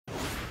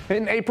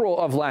In April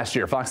of last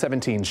year, Fox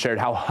 17 shared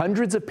how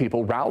hundreds of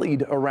people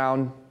rallied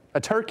around a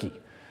turkey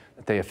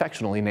that they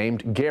affectionately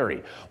named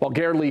Gary. While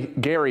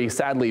Gary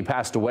sadly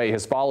passed away,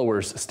 his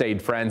followers stayed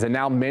friends, and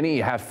now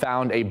many have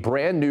found a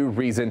brand new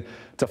reason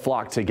to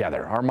flock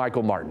together. Our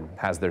Michael Martin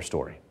has their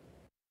story.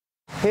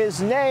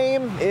 His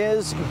name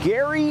is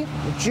Gary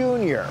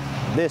Jr.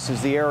 This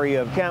is the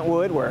area of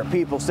Kentwood where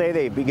people say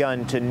they've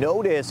begun to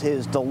notice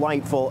his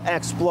delightful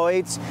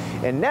exploits.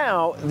 And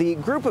now the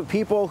group of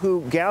people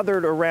who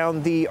gathered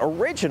around the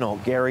original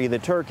Gary the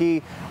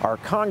turkey are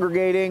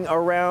congregating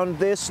around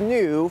this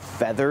new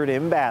feathered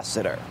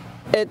ambassador.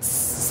 It's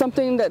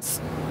something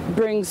that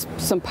brings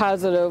some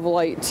positive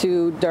light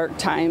to dark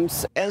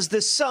times. As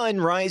the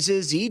sun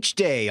rises each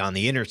day on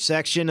the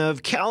intersection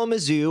of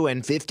Kalamazoo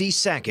and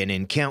 52nd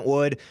in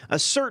Kentwood, a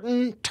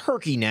certain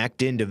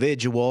turkey-necked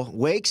individual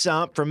wakes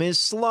up from his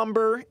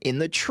slumber in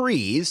the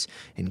trees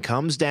and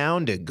comes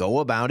down to go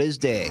about his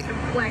day.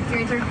 Black, your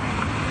answer?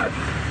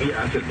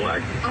 Yeah, I said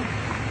black.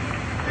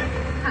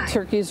 Oh.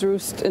 Turkeys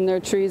roost in their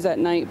trees at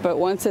night, but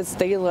once it's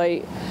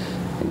daylight,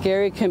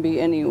 Gary can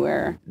be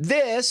anywhere.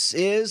 This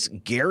is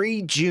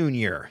Gary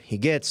Jr. He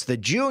gets the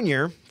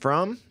junior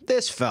from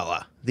this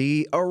fella,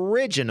 the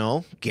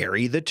original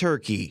Gary the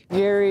turkey.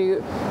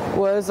 Gary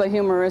was a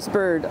humorous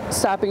bird,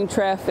 stopping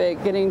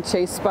traffic, getting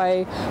chased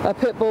by a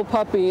pit bull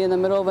puppy in the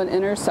middle of an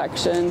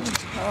intersection.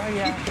 Oh,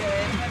 yeah.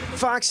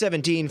 Fox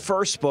 17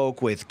 first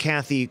spoke with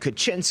Kathy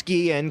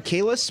Kuczynski and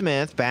Kayla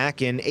Smith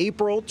back in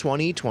April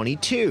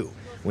 2022,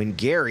 when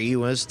Gary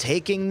was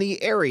taking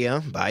the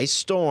area by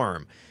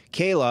storm.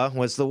 Kayla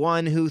was the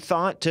one who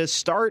thought to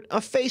start a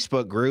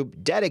Facebook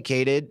group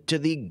dedicated to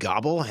the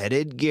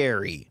gobble-headed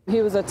Gary.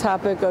 He was a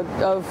topic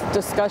of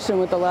discussion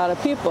with a lot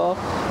of people,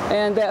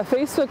 and that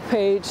Facebook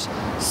page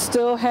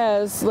still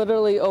has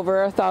literally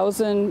over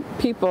 1,000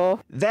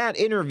 people. That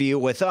interview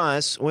with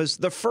us was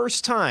the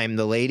first time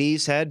the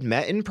ladies had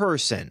met in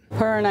person.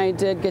 Her and I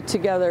did get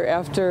together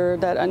after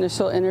that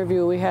initial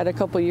interview we had a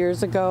couple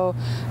years ago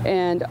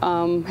and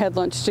had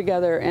lunch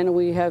together, and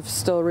we have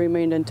still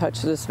remained in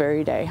touch to this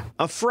very day.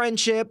 A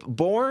friendship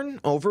born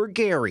over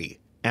Gary.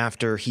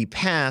 After he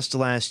passed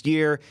last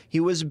year,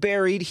 he was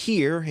buried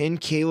here in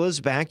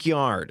Kayla's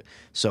backyard.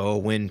 So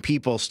when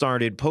people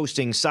started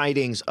posting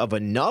sightings of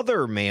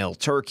another male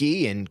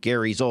turkey in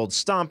Gary's old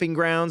stomping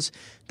grounds,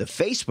 the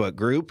Facebook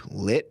group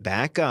lit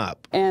back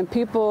up. And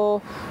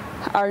people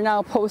are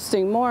now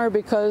posting more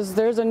because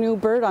there's a new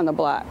bird on the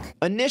block.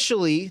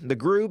 Initially, the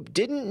group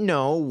didn't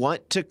know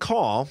what to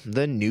call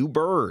the new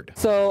bird.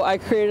 So I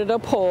created a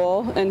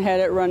poll and had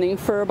it running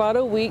for about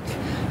a week,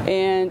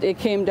 and it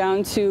came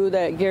down to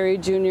that Gary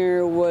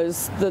Jr.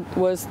 was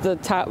the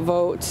top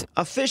vote.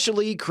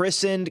 Officially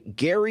christened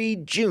Gary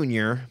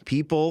Jr.,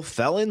 people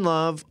fell in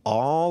love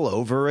all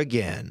over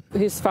again.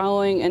 He's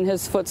following in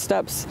his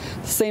footsteps,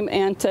 the same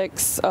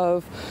antics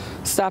of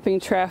stopping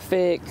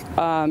traffic,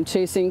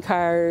 chasing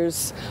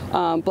cars,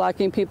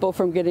 blocking people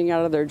from getting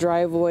out of their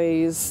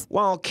driveways.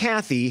 While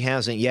Kathy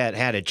hasn't yet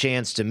had a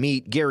chance to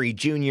meet Gary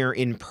Jr.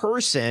 in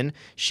person,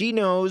 she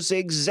knows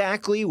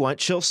exactly what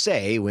she'll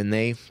say when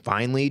they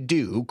finally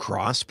do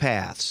cross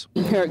paths.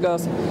 Here it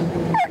goes.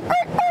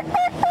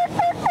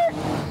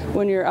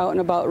 When you're out and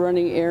about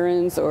running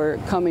errands or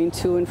coming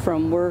to and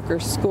from work or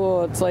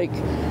school, it's like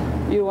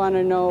you want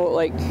to know,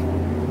 like,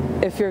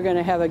 if you're going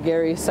to have a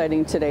Gary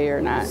sighting today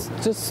or not.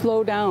 Just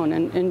slow down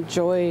and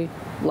enjoy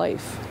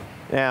life.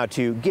 Now,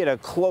 to get a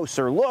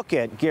closer look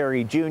at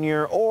Gary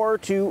Jr. or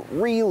to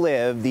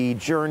relive the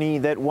journey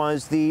that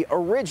was the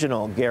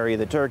original Gary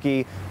the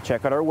turkey,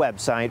 check out our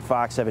website,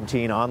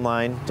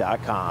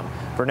 fox17online.com.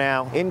 For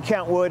now, in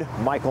Kentwood,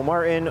 Michael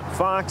Martin,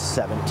 Fox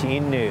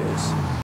 17 News.